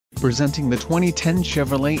Presenting the 2010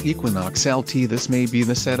 Chevrolet Equinox LT. This may be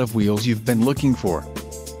the set of wheels you've been looking for.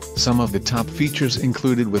 Some of the top features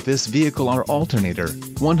included with this vehicle are alternator,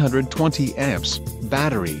 120 amps,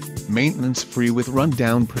 battery, maintenance-free with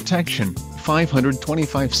rundown protection,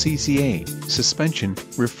 525 cca, suspension,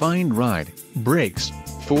 refined ride, brakes,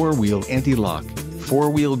 4-wheel anti-lock,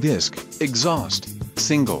 4-wheel disc, exhaust,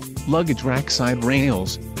 single, luggage rack side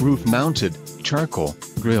rails, roof-mounted, charcoal,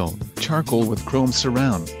 grille, charcoal with chrome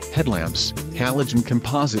surround, headlamps, halogen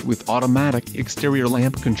composite with automatic exterior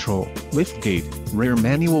lamp control, liftgate, rear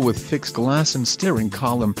manual with fixed glass and steering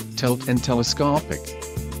column, tilt and telescopic.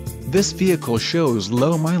 This vehicle shows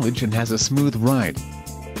low mileage and has a smooth ride.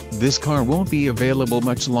 This car won't be available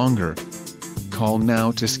much longer. Call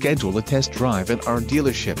now to schedule a test drive at our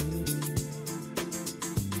dealership.